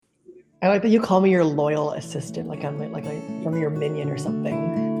I like that you call me your loyal assistant, like I'm your minion or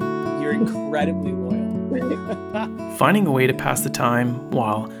something. You're incredibly loyal. Finding a way to pass the time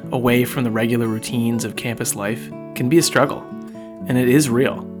while away from the regular routines of campus life can be a struggle, and it is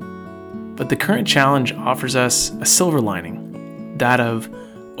real. But the current challenge offers us a silver lining, that of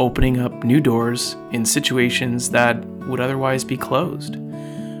opening up new doors in situations that would otherwise be closed.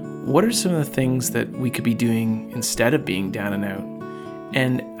 What are some of the things that we could be doing instead of being down and out?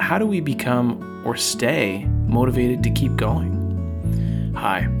 And how do we become or stay motivated to keep going?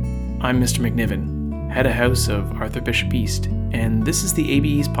 Hi, I'm Mr. McNiven, head of house of Arthur Bishop East, and this is the AB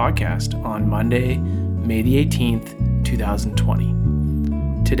East podcast on Monday, May the 18th,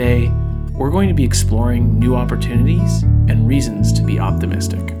 2020. Today, we're going to be exploring new opportunities and reasons to be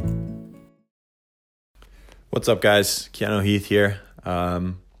optimistic. What's up, guys? Keanu Heath here.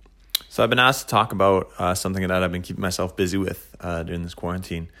 So I've been asked to talk about something that I've been keeping myself busy with during this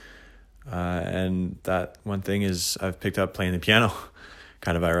quarantine. And that one thing is I've picked up playing the piano.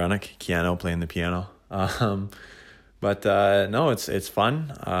 Kind of ironic, Keanu playing the piano. But no, it's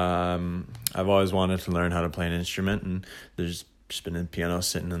fun. I've always wanted to learn how to play an instrument, and there's just been a piano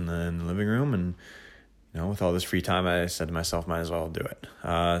sitting in the living room. And with all this free time, I said to myself, might as well do it.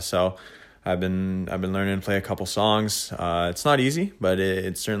 So I've been learning to play a couple songs. It's not easy, but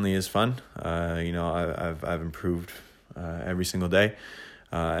it certainly is fun. I've improved every single day,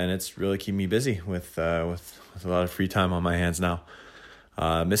 and it's really keeping me busy with a lot of free time on my hands now.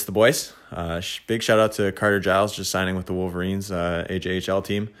 Miss the boys. Big shout out to Carter Giles just signing with the Wolverines AJHL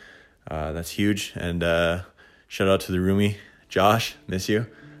team. That's huge. And shout out to the roomie Josh. Miss you.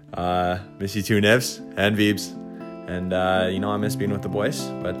 Miss you too, Nivs and Veebs. And, I miss being with the boys,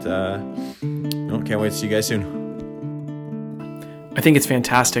 but can't wait to see you guys soon. I think it's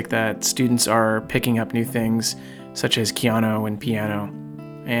fantastic that students are picking up new things, such as Keanu and piano.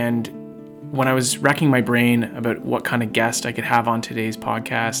 And when I was racking my brain about what kind of guest I could have on today's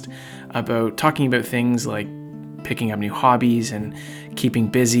podcast, about talking about things like picking up new hobbies and keeping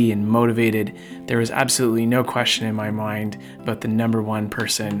busy and motivated, there was absolutely no question in my mind about the number one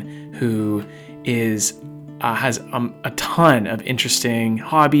person who has a ton of interesting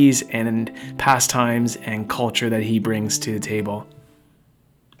hobbies and pastimes and culture that he brings to the table.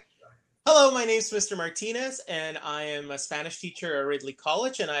 Hello, my name is Mr. Martinez, and I am a Spanish teacher at Ridley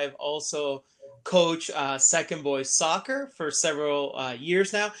College, and I've also coached second boys soccer for several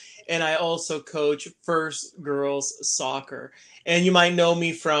years now, and I also coach first girls soccer. And you might know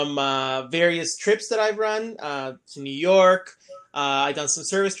me from various trips that I've run to New York. I've done some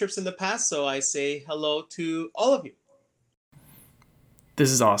service trips in the past, so I say hello to all of you. This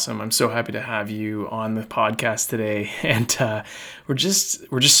is awesome. I'm so happy to have you on the podcast today, and we're just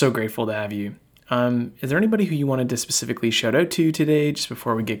so grateful to have you. Is there anybody who you wanted to specifically shout out to today, just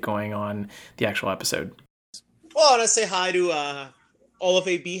before we get going on the actual episode? Well, I want to say hi to all of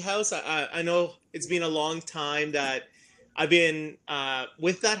AB House. I know it's been a long time that I've been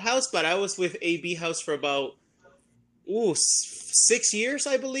with that house, but I was with AB House for about 6 years,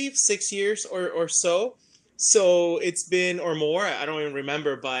 I believe, 6 years or so. So it's been, or more, I don't even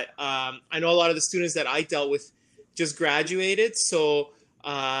remember, but I know a lot of the students that I dealt with just graduated. So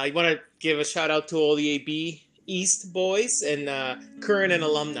I want to give a shout out to all the AB East boys and current and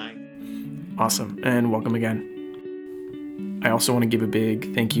alumni. Awesome, and welcome again. I also want to give a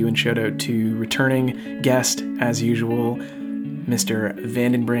big thank you and shout out to returning guest, as usual, Mr.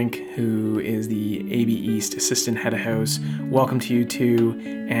 Vandenbrink, who is the AB East Assistant Head of House. Welcome to you too,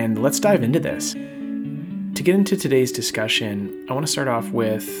 and let's dive into this. To get into today's discussion, I want to start off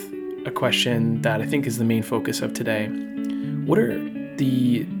with a question that I think is the main focus of today. What are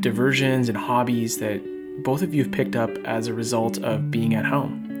the diversions and hobbies that both of you have picked up as a result of being at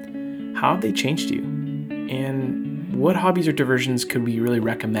home? How have they changed you? And what hobbies or diversions could we really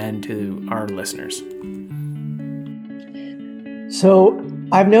recommend to our listeners? So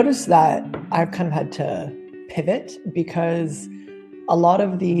I've noticed that I've kind of had to pivot because a lot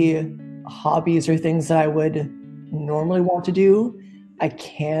of the hobbies or things that I would normally want to do, I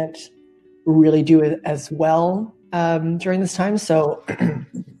can't really do it as well during this time. So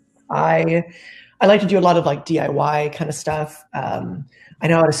I like to do a lot of like DIY kind of stuff. I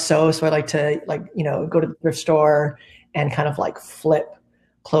know how to sew, so I like to go to the thrift store and kind of like flip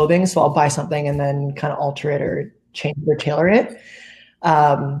clothing. So I'll buy something and then kind of alter it or change or tailor it.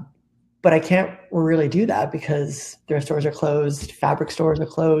 But I can't really do that because thrift stores are closed, fabric stores are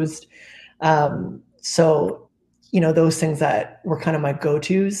closed. So, those things that were kind of my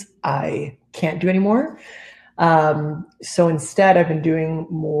go-tos, I can't do anymore. So instead I've been doing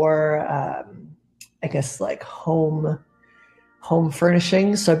more, like home home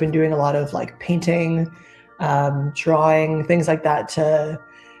furnishings. So I've been doing a lot of like painting, drawing, things like that to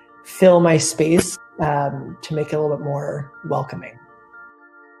fill my space, to make it a little bit more welcoming.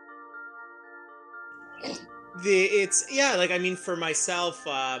 For myself,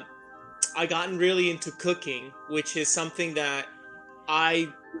 I gotten really into cooking, which is something that I,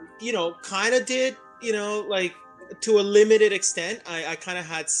 kind of did, like to a limited extent. I kind of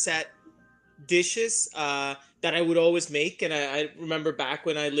had set dishes that I would always make. And I remember back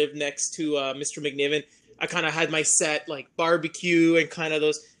when I lived next to Mr. McNiven, I kind of had my set like barbecue and kind of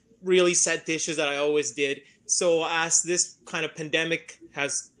those really set dishes that I always did. So as this kind of pandemic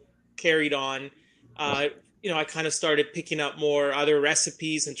has carried on, I kind of started picking up more other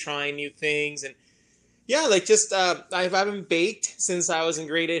recipes and trying new things. And yeah, like just I haven't baked since I was in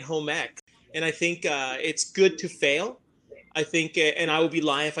grade 8 home ec. And I think it's good to fail. I think, and I would be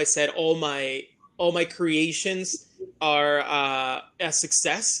lying if I said all my creations are a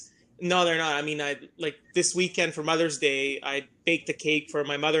success. No, they're not. I mean, I like this weekend for Mother's Day, I baked a cake for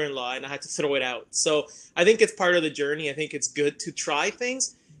my mother-in-law, and I had to throw it out. So I think it's part of the journey. I think it's good to try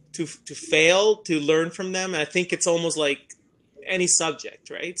things, to fail, to learn from them. And I think it's almost like any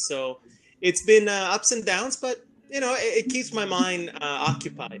subject, right? So it's been ups and downs, but it keeps my mind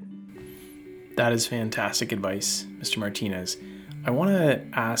occupied. That is fantastic advice, Mr. Martinez. I want to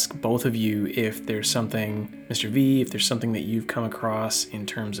ask both of you if there's something, Mr. V, if there's something that you've come across in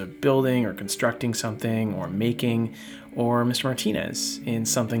terms of building or constructing something or making, or Mr. Martinez in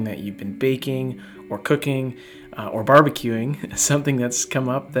something that you've been baking or cooking or barbecuing, something that's come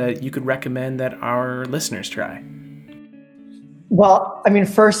up that you could recommend that our listeners try. Well, I mean,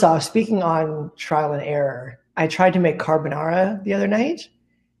 first off, speaking on trial and error, I tried to make carbonara the other night,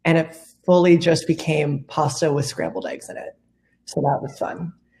 and it fully just became pasta with scrambled eggs in it. So that was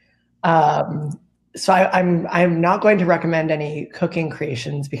fun. So I'm not going to recommend any cooking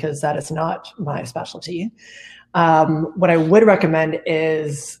creations because that is not my specialty. What I would recommend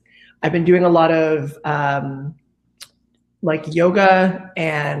is I've been doing a lot of like yoga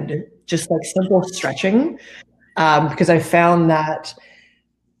and just like simple stretching, because I found that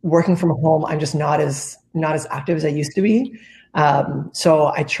working from home, I'm just not as active as I used to be.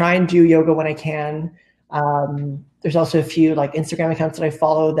 So I try and do yoga when I can. There's also a few like Instagram accounts that I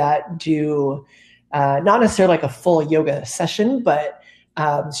follow that do not necessarily like a full yoga session, but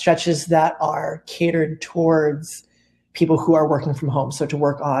stretches that are catered towards people who are working from home. So to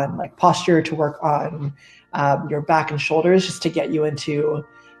work on like posture, to work on your back and shoulders, just to get you into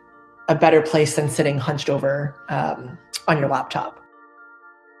a better place than sitting hunched over on your laptop.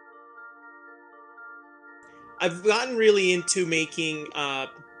 I've gotten really into making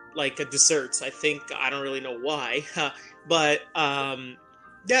like desserts. I think I don't really know why, but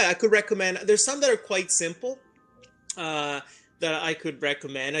yeah, I could recommend. There's some that are quite simple that I could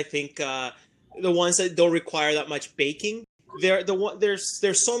recommend. I think the ones that don't require that much baking.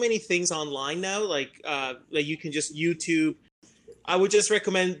 There's so many things online now, like that you can just YouTube. I would just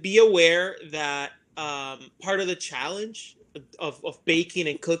recommend be aware that part of the challenge of baking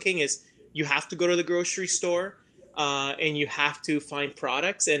and cooking is you have to go to the grocery store and you have to find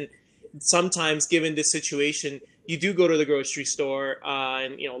products. And sometimes, given this situation, you do go to the grocery store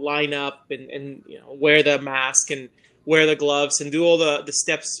and line up and wear the mask and wear the gloves and do all the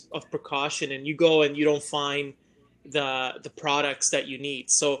steps of precaution. And you go and you don't find the products that you need.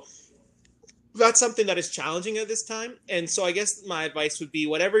 So that's something that is challenging at this time. And so I guess my advice would be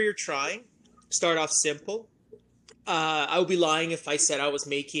whatever you're trying, start off simple. I would be lying if I said I was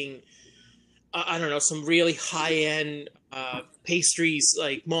making, I don't know, some really high-end pastries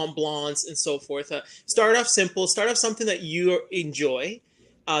like Mont Blancs and so forth. Start off simple. Start off something that you enjoy,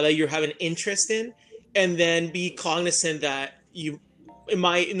 that you have an interest in, and then be cognizant that it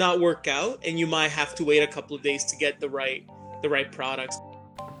might not work out and you might have to wait a couple of days to get the right products.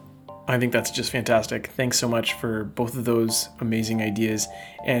 I think that's just fantastic. Thanks so much for both of those amazing ideas.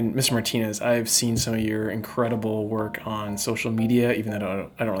 And Mr. Martinez, I've seen some of your incredible work on social media, even though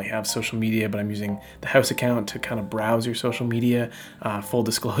I don't really have social media, but I'm using the house account to kind of browse your social media, full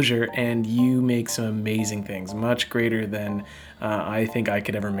disclosure, and you make some amazing things, much greater than I think I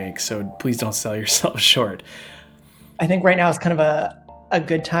could ever make. So please don't sell yourself short. I think right now is kind of a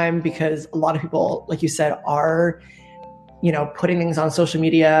good time because a lot of people, like you said, are putting things on social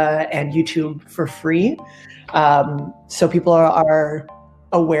media and YouTube for free. So people are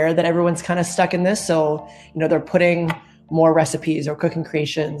aware that everyone's kind of stuck in this. So, they're putting more recipes or cooking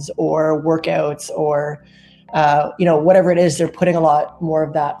creations or workouts or, whatever it is, they're putting a lot more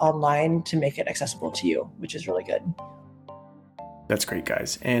of that online to make it accessible to you, which is really good. That's great,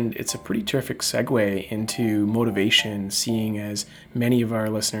 guys. And it's a pretty terrific segue into motivation, seeing as many of our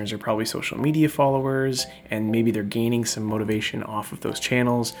listeners are probably social media followers, and maybe they're gaining some motivation off of those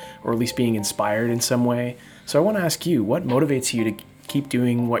channels, or at least being inspired in some way. So I want to ask you, what motivates you to keep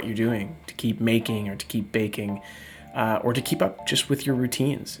doing what you're doing, to keep making or to keep baking, or to keep up just with your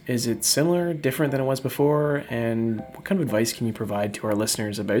routines? Is it similar, different than it was before? And what kind of advice can you provide to our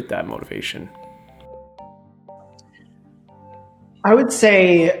listeners about that motivation? I would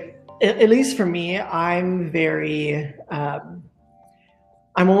say, at least for me, I'm very, I'm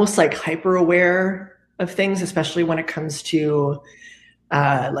almost like hyper aware of things, especially when it comes to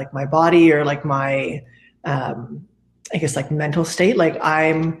like my body or like my, I guess like mental state. Like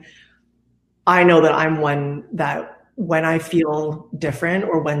I know that I'm one that when I feel different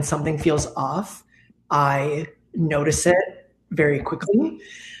or when something feels off, I notice it very quickly.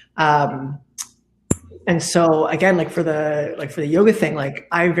 Um, and so again, like for the yoga thing, like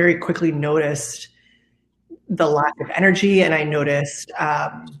I very quickly noticed the lack of energy, and I noticed,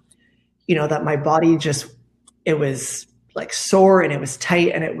 that my body just, it was like sore and it was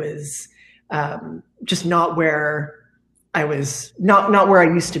tight and it was just not where I was, not where I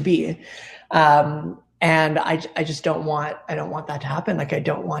used to be. And I just I don't want that to happen. Like I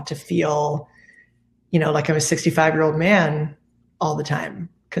don't want to feel, like I'm a 65-year-old man all the time,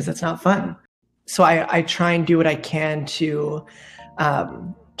 because that's not fun. So I try and do what I can to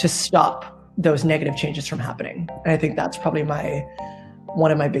stop those negative changes from happening. And I think that's probably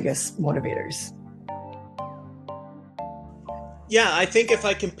one of my biggest motivators. Yeah, I think if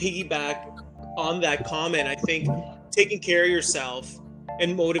I can piggyback on that comment, I think taking care of yourself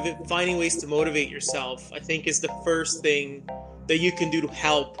and finding ways to motivate yourself, I think is the first thing that you can do to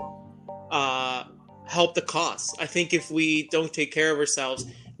help the cause. I think if we don't take care of ourselves,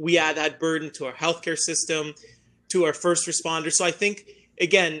 we add that burden to our healthcare system, to our first responders. So I think,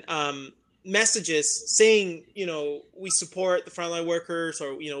 again, messages saying, we support the frontline workers,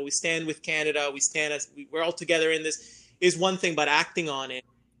 or, we stand with Canada, we're all together in this, is one thing, but acting on it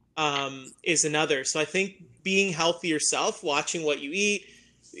is another. So I think being healthy yourself, watching what you eat,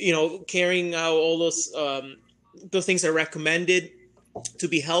 carrying out all those things that are recommended to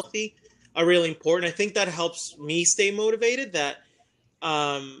be healthy are really important. I think that helps me stay motivated, that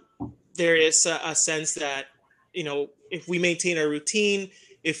there is a sense that, if we maintain our routine,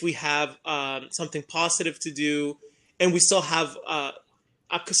 if we have something positive to do, and we still have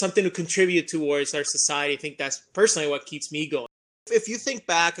something to contribute towards our society, I think that's personally what keeps me going. If you think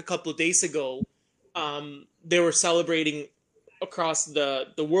back a couple of days ago, they were celebrating across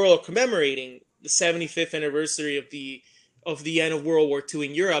the world, commemorating the 75th anniversary of the end of World War II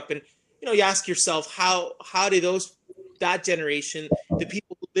in Europe. And, you ask yourself, how did that generation, the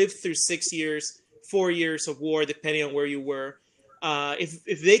people who lived through 6 years, 4 years of war, depending on where you were,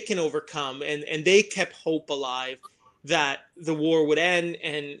 if they can overcome, and they kept hope alive that the war would end,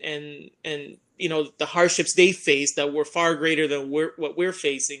 and the hardships they faced that were far greater than what we're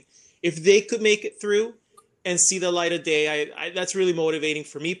facing, if they could make it through and see the light of day, that's really motivating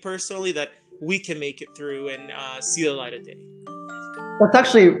for me personally, that we can make it through and see the light of day. That's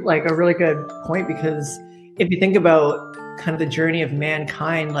actually like a really good point, because if you think about kind of the journey of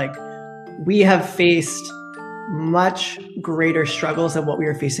mankind, like we have faced much greater struggles than what we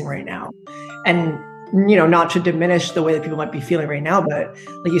are facing right now. And, not to diminish the way that people might be feeling right now, but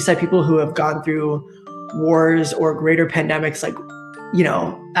like you said, people who have gone through wars or greater pandemics, like,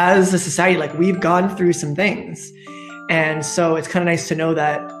 as a society, like we've gone through some things. And so it's kind of nice to know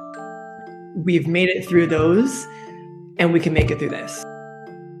that we've made it through those and we can make it through this.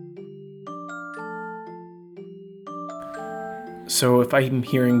 So if I'm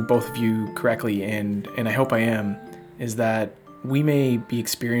hearing both of you correctly, and I hope I am, is that we may be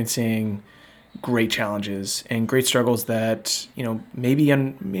experiencing great challenges and great struggles that,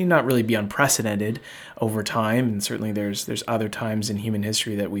 may not really be unprecedented over time. And certainly there's other times in human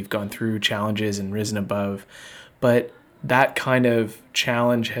history that we've gone through challenges and risen above. But that kind of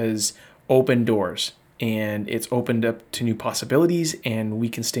challenge has opened doors, and it's opened up to new possibilities, and we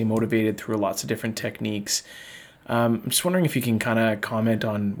can stay motivated through lots of different techniques. I'm just wondering if you can kind of comment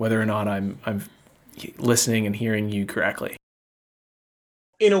on whether or not I'm listening and hearing you correctly.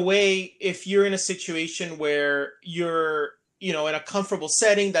 In a way, if you're in a situation where you're, in a comfortable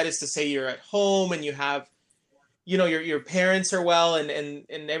setting, that is to say you're at home and you have, your parents are well, and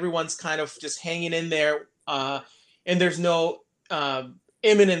everyone's kind of just hanging in there, and there's no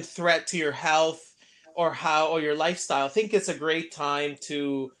imminent threat to your health or your lifestyle, I think it's a great time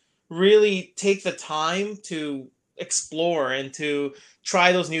to really take the time to explore and to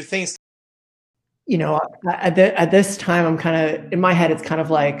try those new things. at this time, I'm kind of in my head. It's kind of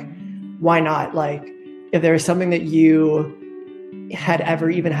like, why not? Like, if there was something that you had ever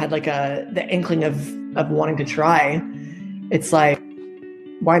even had like the inkling of wanting to try, it's like,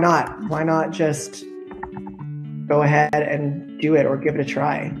 why not? Why not just go ahead and do it or give it a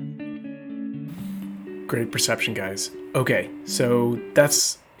try? Great perception, guys. Okay, so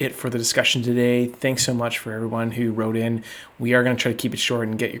that's it for the discussion today. Thanks so much for everyone who wrote in. We are going to try to keep it short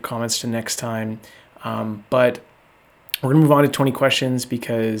and get your comments to next time. But we're going to move on to 20 questions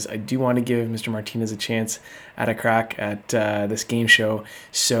because I do want to give Mr. Martinez a chance at a crack at this game show.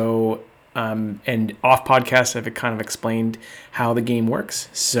 So, and off podcast, I've kind of explained how the game works.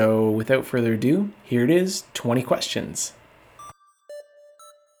 So without further ado, here it is, 20 questions.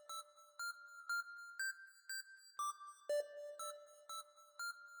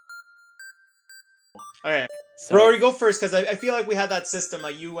 Okay. So, Rory, go first because I feel like we had that system.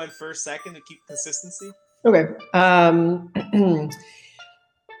 Like you went first, second to keep consistency. Okay.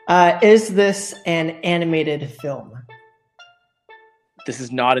 Is this an animated film? This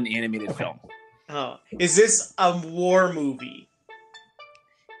is not an animated film. Oh, is this a war movie?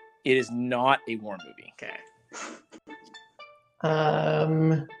 It is not a war movie. Okay.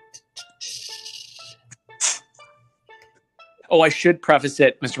 Oh, I should preface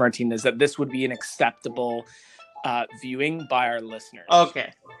it, Mr. Martinez, that this would be an acceptable viewing by our listeners.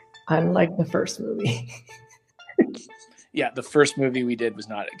 Okay. Unlike the first movie. Yeah, the first movie we did was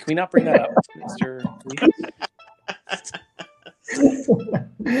not. Can we not bring that up, Mr.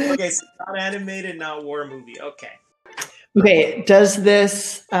 Okay, so not animated, not war movie. Okay. Okay, does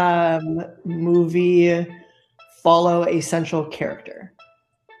this movie follow a central character?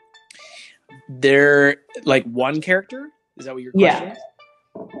 They're like one character? Is that what your question is?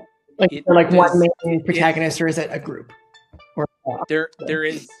 Like one main protagonist, or is it a group? Or there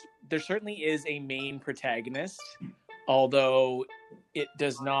certainly is a main protagonist, although it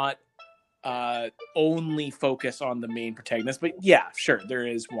does not only focus on the main protagonist. But yeah, sure, there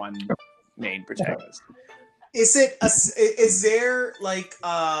is one main protagonist. Is there like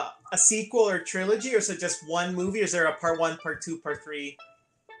a sequel or trilogy, or is it just one movie? Or is there a part 1, part 2, part 3?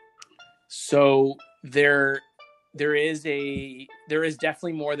 So there is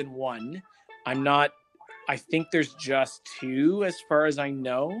definitely more than one. I think there's just 2 as far as I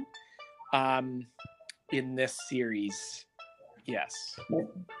know in this series. Yes.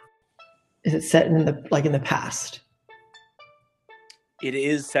 Is it set in the past? It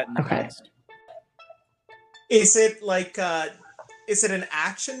is set in the past. Is it like is it an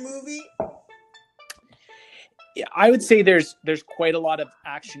action movie? Yeah, I would say there's quite a lot of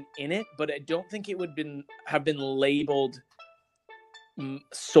action in it, but I don't think it would have been labeled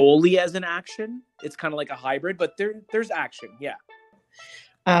solely as an action. It's kind of like a hybrid, but there's action. Yeah.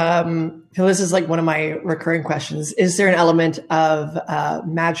 So this is like one of my recurring questions. Is there an element of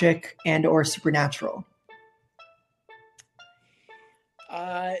magic and or supernatural?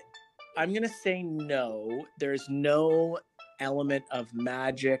 I'm going to say no. There's no element of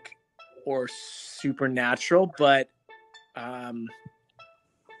magic or supernatural, but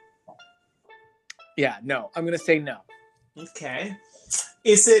yeah, no. I'm going to say no. Okay.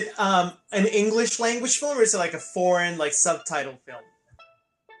 Is it an English language film, or is it like a foreign like subtitle film?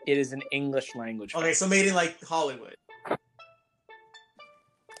 It is an English language film. Okay, so made in like Hollywood.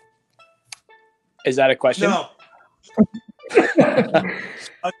 Is that a question? No.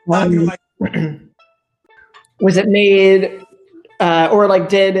 Was it made or like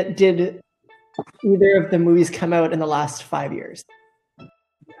did either of the movies come out in the last 5 years?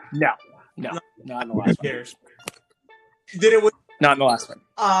 No, not in the last 5 years. Not in the last one.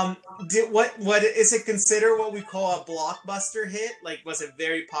 What is it considered what we call a blockbuster hit? Like, was it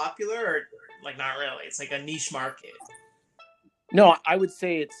very popular, or like not really? It's like a niche market. No, I would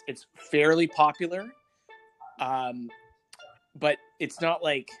say it's fairly popular, but it's not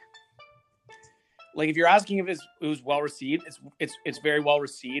like if you're asking if it was well received, it's very well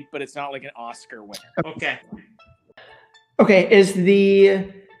received, but it's not like an Oscar winner. Okay. Okay, is the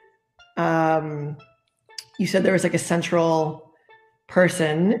you said there was like a central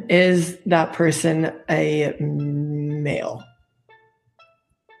person. Is that person a male?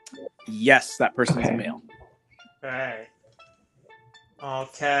 Yes, that person is a male. Right.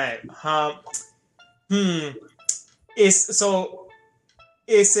 Okay.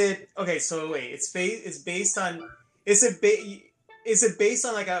 Is it okay? So wait, it's based on. Is it based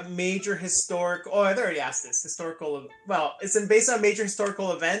on like a major historical? Oh, I've already asked this. Historical. Well, is it based on a major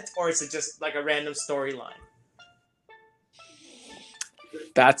historical event, or is it just like a random storyline?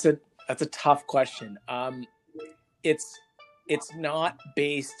 That's a tough question. It's not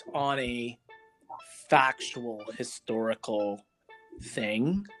based on a factual historical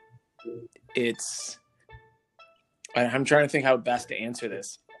thing. I'm trying to think how best to answer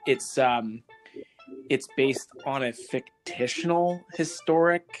this. It's based on a fictional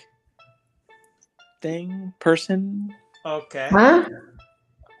historic person. Okay. Huh?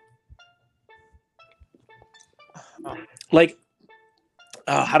 Like,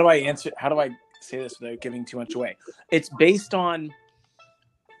 how do I say this without giving too much away? It's based on,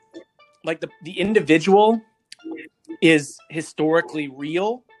 like, the individual is historically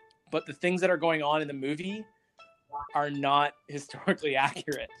real, but the things that are going on in the movie are not historically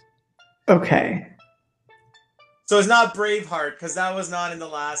accurate. Okay. So it's not Braveheart, because that was not in the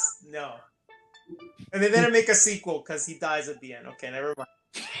last. No. And they didn't make a sequel because he dies at the end. Okay, never mind.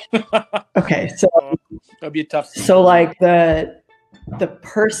 Okay, so That'd be a tough. so like the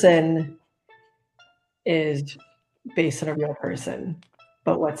person is based on a real person,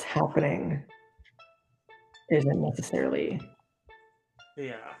 but what's happening isn't necessarily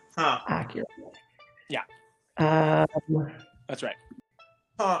Yeah. Huh. accurate. Yeah. That's right.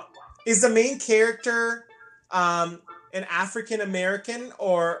 Huh. Is the main character an African American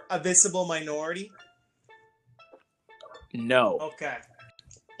or a visible minority? No. Okay.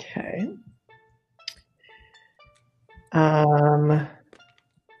 Okay.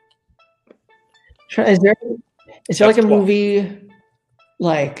 Is there like a movie,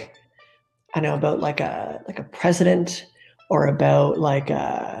 like, I don't know, about like a president, or about like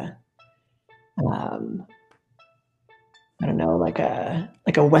a I don't know, like a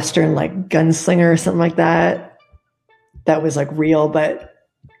Western, like, gunslinger or something like that was like real, but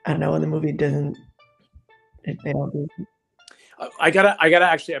I don't know, in the movie they don't do. I gotta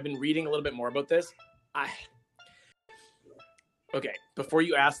actually, I've been reading a little bit more about this. Okay, before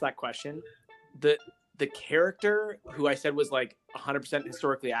you ask that question, the character who I said was like 100%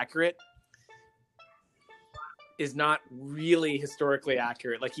 historically accurate is not really historically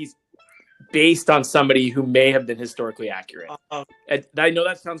accurate. Like, he's based on somebody who may have been historically accurate. I know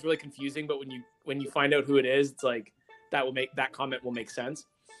that sounds really confusing, but when you find out who it is, it's like that comment will make sense.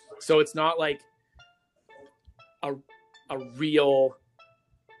 So it's not like a real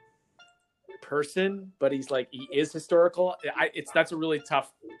person, but he is historical. That's a really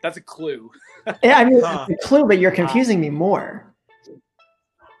tough. That's a clue. Yeah, I mean, it's a clue, but you're confusing me more.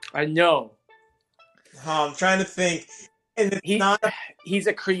 I know. I'm trying to think. And he's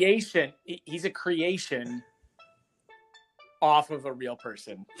a creation. He's a creation off of a real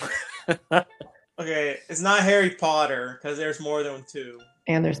person. Okay, it's not Harry Potter, because there's more than two.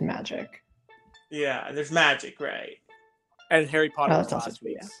 And there's magic. Yeah, and there's magic, right? And Harry Potter was last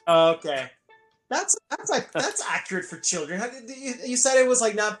week. Okay, that's accurate for children. You said it was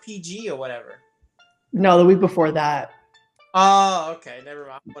like not PG or whatever. No, the week before that. Oh, okay. Never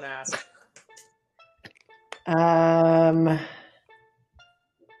mind. I'm gonna ask.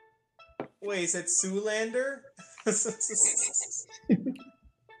 Wait, is it Zoolander?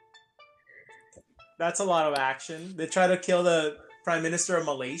 That's a lot of action. They try to kill the Prime Minister of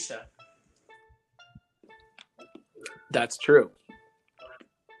Malaysia. That's true.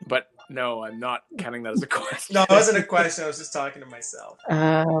 But no, I'm not counting that as a question. No, it wasn't a question. I was just talking to myself.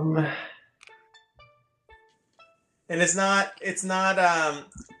 And it's not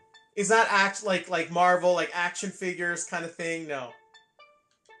act like Marvel, like action figures kind of thing. No.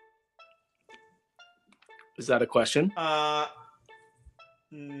 Is that a question?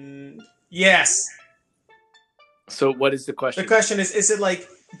 Yes. So what is the question? The question is it like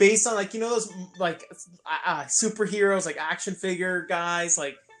based on, like, those like superheroes, like action figure guys,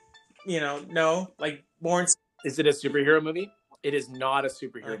 like, no, like born. Is it a superhero movie? It is not a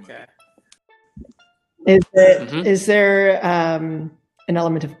superhero movie. Is it? Mm-hmm. Is there an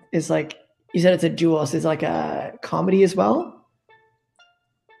element of, is like, you said it's a duel, so it's like a comedy as well?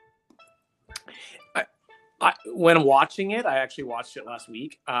 When watching it, I actually watched it last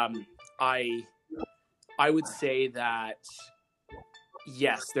week. I would say that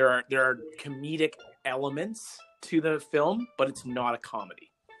yes, there are comedic elements to the film, but it's not a comedy.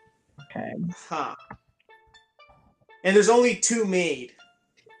 Okay. Huh. And there's only two made.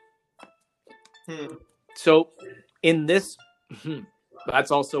 So in this, that's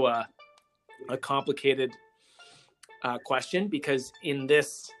also a complicated question, because in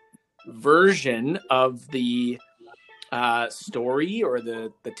this version of the story or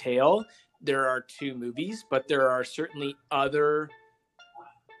the tale, there are two movies, but there are certainly other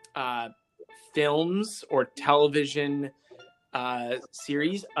films or television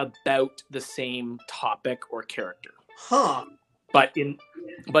series about the same topic or character. Huh. But in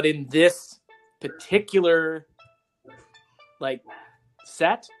this particular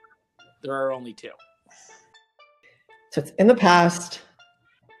set, there are only two. So it's in the past.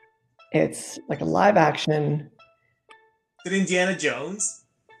 It's like a live action. Did Indiana Jones?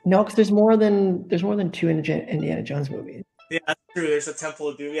 No, because there's more than two Indiana Jones movies. Yeah, that's true. There's a Temple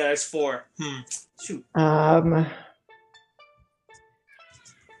of Doom. Yeah, there's 4. Shoot.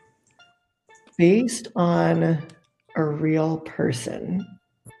 Based on a real person.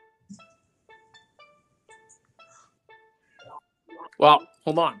 Well,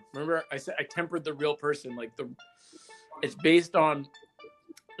 hold on. Remember, I said I tempered the real person. Like it's based on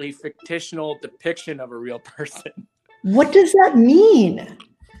a fictional depiction of a real person. What does that mean?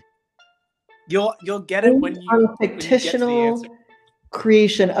 You'll get it when you on a fictional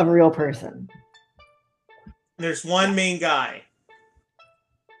creation of a real person. There's one main guy.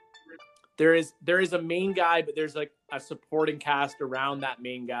 There is a main guy, but there's like a supporting cast around that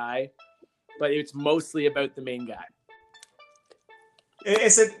main guy. But it's mostly about the main guy.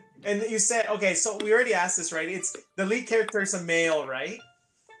 Is it? And you said, okay, so we already asked this, right? It's the lead character is a male, right?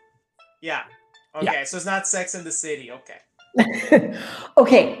 Yeah. Okay, yeah. So it's not Sex and the City. Okay.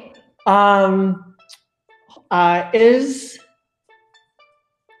 Okay. Is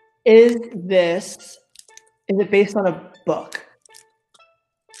it based on a book?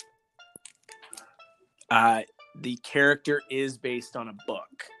 The character is based on a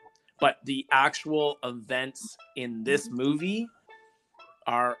book, but the actual events in this movie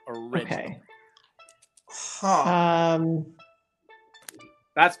are original. Okay. Huh.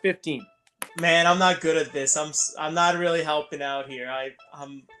 That's 15. Man, I'm not good at this. I'm not really helping out here.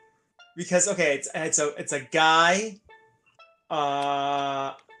 Because okay, it's a guy.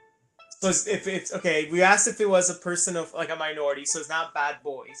 So if it's okay, we asked if it was a person of like a minority, so it's not Bad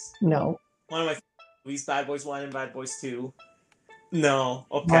Boys. No. One of my movies, Bad Boys 1 and Bad Boys 2. No.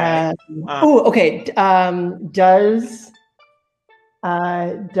 Okay. Okay. Does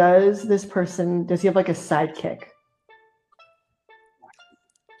this person, does he have like a sidekick?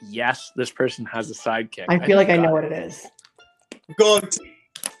 Yes, this person has a sidekick. I feel like I know what it is. Go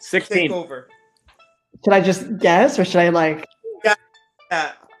 16. Take over. Should I just guess or should I like? Yeah.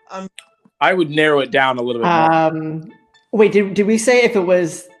 I would narrow it down a little bit more. Wait, did we say if it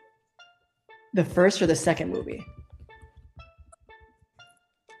was the first or the second movie?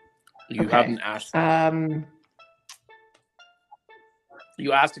 You haven't asked.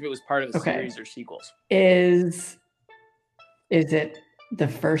 You asked if it was part of the series or sequels. Is it the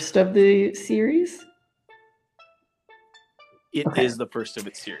first of the series? It is the first of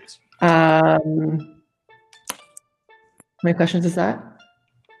its series. How many questions is that?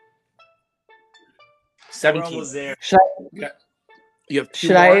 17. We're almost there. You have 2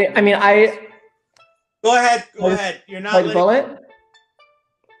 should more? I mean, Go ahead. You're not like bullet?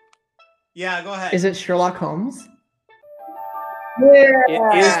 Yeah, go ahead. Is it Sherlock Holmes? Yeah.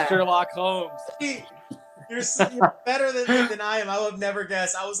 It is Sherlock Holmes. You're better than I am. I would have never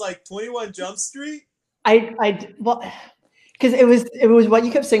guessed. I was like 21 Jump Street. Well, because it was what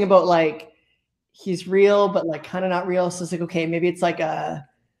you kept saying about like he's real but like kind of not real. So it's like okay, maybe it's like a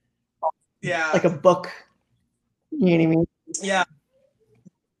book. You know what I mean? Yeah,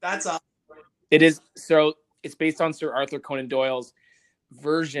 that's awesome. It is. So it's based on Sir Arthur Conan Doyle's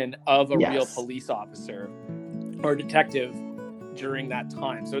version of a real police officer or detective during that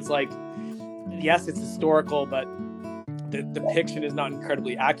time. So it's like, yes, it's historical, but the depiction is not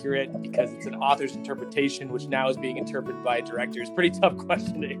incredibly accurate because it's an author's interpretation, which now is being interpreted by a director. It's a pretty tough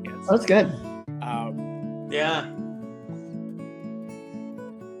question to answer. That's good. Yeah.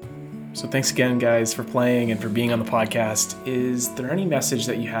 So thanks again, guys, for playing and for being on the podcast. Is there any message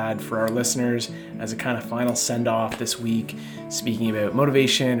that you had for our listeners as a kind of final send-off this week, speaking about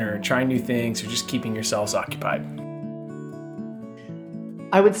motivation or trying new things or just keeping yourselves occupied?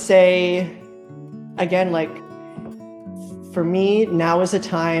 I would say, again, like, for me, now is a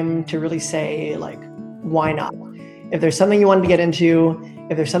time to really say, like, why not? If there's something you wanted to get into,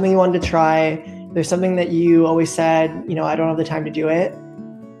 if there's something you wanted to try, if there's something that you always said, I don't have the time to do it,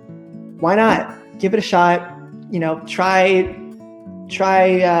 why not? Give it a shot. Try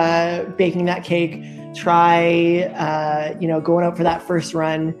baking that cake. Try, going out for that first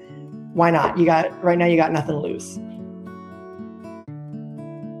run. Why not? Right now you got nothing to lose.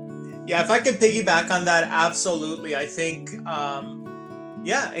 Yeah, if I could piggyback on that, absolutely. I think,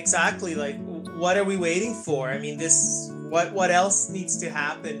 exactly. Like, what are we waiting for? I mean, what else needs to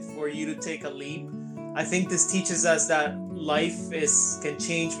happen for you to take a leap? I think this teaches us that life can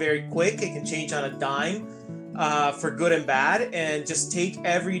change very quick. It can change on a dime, for good and bad, and just take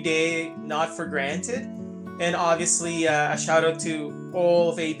every day not for granted. And obviously, a shout out to all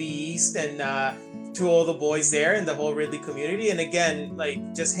of AB East and to all the boys there and the whole Ridley community. And again,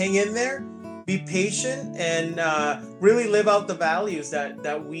 like, just hang in there. be patient, and really live out the values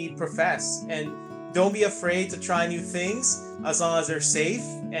that we profess. And don't be afraid to try new things as long as they're safe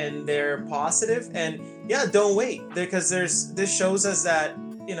and they're positive. And yeah, don't wait, because this shows us that,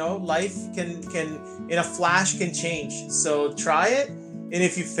 life can in a flash can change. So try it, and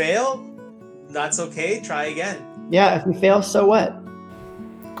if you fail, that's okay. Try again. Yeah, if we fail, so what?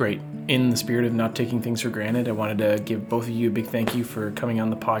 Great. In the spirit of not taking things for granted, I wanted to give both of you a big thank you for coming on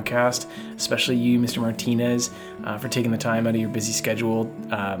the podcast, especially you, Mr. Martinez, for taking the time out of your busy schedule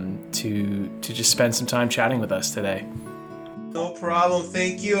to just spend some time chatting with us today. No problem.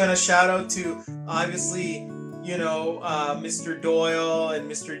 Thank you. And a shout out to, obviously, Mr. Doyle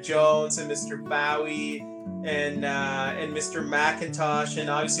and Mr. Jones and Mr. Bowie and Mr. McIntosh, and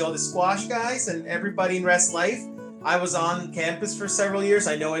obviously all the squash guys and everybody in Rest Life. I was on campus for several years.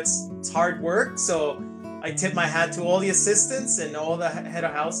 I know it's hard work, so I tip my hat to all the assistants and all the head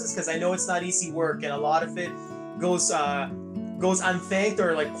of houses, because I know it's not easy work, and a lot of it goes unthanked,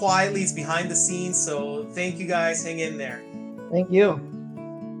 or like quietly it's behind the scenes. So thank you guys. Hang in there. Thank you.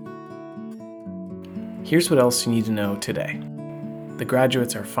 Here's what else you need to know today. The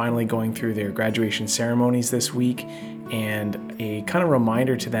graduates are finally going through their graduation ceremonies this week, and a kind of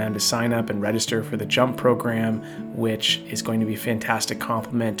reminder to them to sign up and register for the JUMP program, which is going to be a fantastic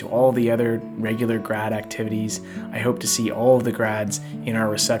complement to all the other regular grad activities. I hope to see all of the grads in our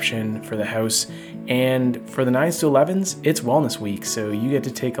reception for the house. And for the 9s to 11s, it's Wellness Week, so you get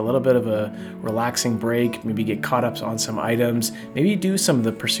to take a little bit of a relaxing break, maybe get caught up on some items, maybe do some of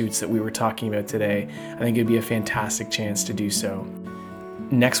the pursuits that we were talking about today. I think it'd be a fantastic chance to do so.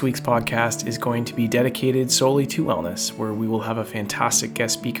 Next week's podcast is going to be dedicated solely to wellness, where we will have a fantastic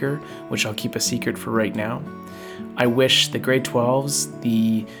guest speaker, which I'll keep a secret for right now. I wish the grade 12s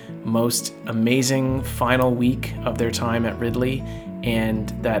the most amazing final week of their time at Ridley,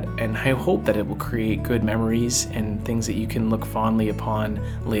 and I hope that it will create good memories and things that you can look fondly upon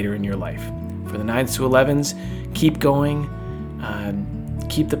later in your life. For the 9s to 11s, keep going,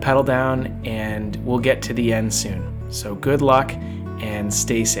 keep the pedal down, and we'll get to the end soon. So good luck and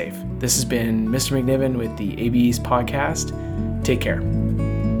stay safe. This has been Mr. McNiven with the ABE's podcast. Take care.